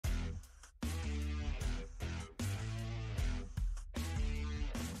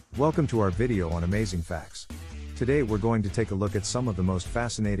Welcome to our video on amazing facts. Today we're going to take a look at some of the most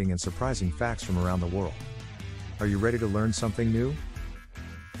fascinating and surprising facts from around the world. Are you ready to learn something new?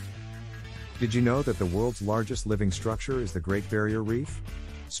 Did you know that the world's largest living structure is the Great Barrier Reef?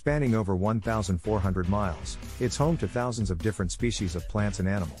 Spanning over 1,400 miles, it's home to thousands of different species of plants and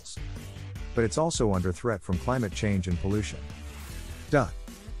animals. But it's also under threat from climate change and pollution.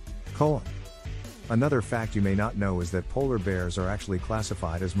 Another fact you may not know is that polar bears are actually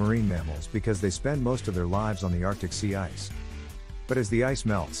classified as marine mammals because they spend most of their lives on the Arctic sea ice. But as the ice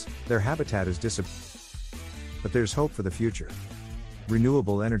melts, their habitat is disappearing. But there's hope for the future.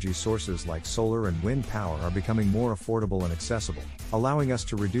 Renewable energy sources like solar and wind power are becoming more affordable and accessible, allowing us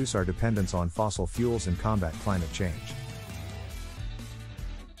to reduce our dependence on fossil fuels and combat climate change.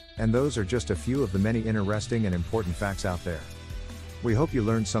 And those are just a few of the many interesting and important facts out there. We hope you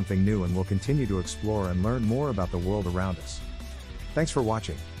learned something new and will continue to explore and learn more about the world around us. Thanks for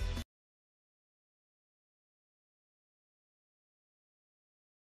watching.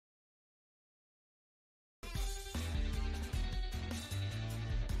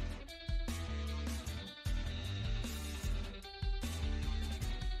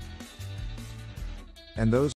 And those